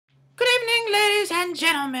Ladies and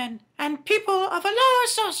gentlemen, and people of a lower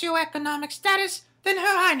socioeconomic status than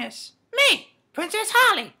Her Highness, me, Princess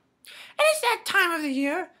Holly. It is that time of the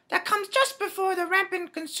year that comes just before the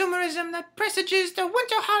rampant consumerism that presages the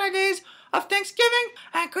winter holidays of Thanksgiving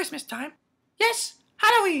and Christmas time. Yes,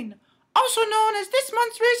 Halloween, also known as this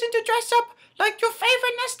month's reason to dress up like your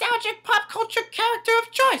favorite nostalgic pop culture character of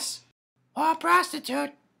choice, or a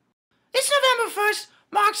prostitute. This November 1st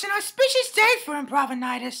marks an auspicious day for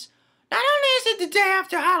Improvinitus. Not only is it the day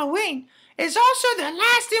after Halloween, it is also the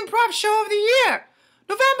last improv show of the year.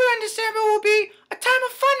 November and December will be a time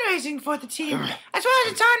of fundraising for the team, as well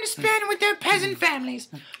as a time to spend with their peasant families.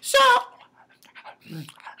 So,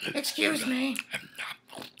 excuse me.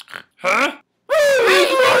 Huh?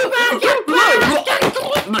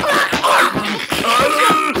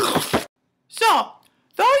 So,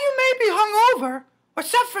 though you may be hungover or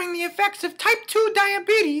suffering the effects of type 2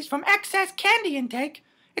 diabetes from excess candy intake,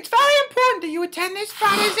 it's very important that you attend this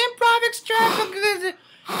Friday's improv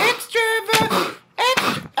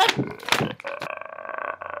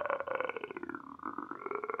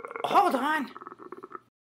Hold on.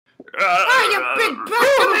 Oh, you big buck!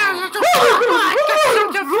 Come here!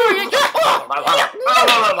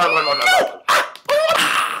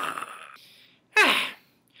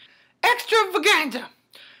 Extravaganza.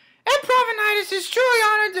 Improvinitus is truly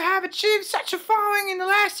honored to have achieved such a following in the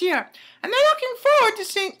last year, and they're looking forward to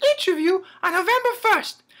seeing each of you on November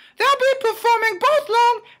 1st. They'll be performing both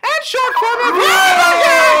long and short form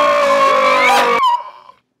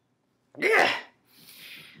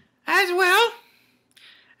as well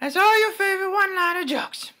as all your favorite one-liner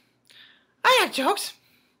jokes. I like jokes.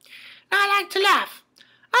 I like to laugh.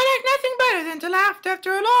 I like nothing better than to laugh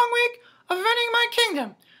after a long week of running my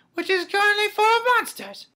kingdom, which is currently full of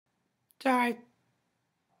monsters. Sorry.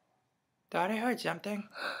 Thought I heard something.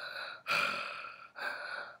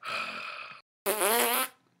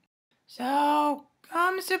 So,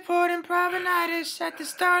 come support Improvinitus at the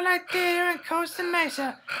Starlight Theatre in Costa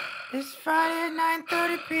Mesa this Friday at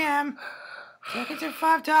 9:30 p.m. Tickets are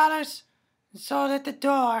 $5 and sold at the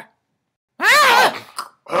door. I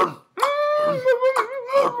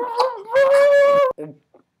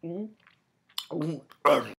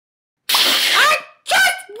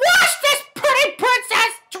just washed this pretty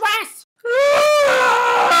princess dress!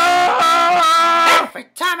 Every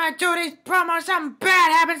time I do these promos, something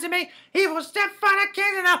bad happens to me. Evil stepfather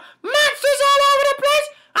kings and the monsters all over the place.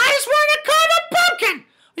 I just want to carve a pumpkin.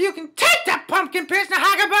 You can take that pumpkin, Pierce the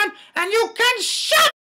Hagabun, and you can shut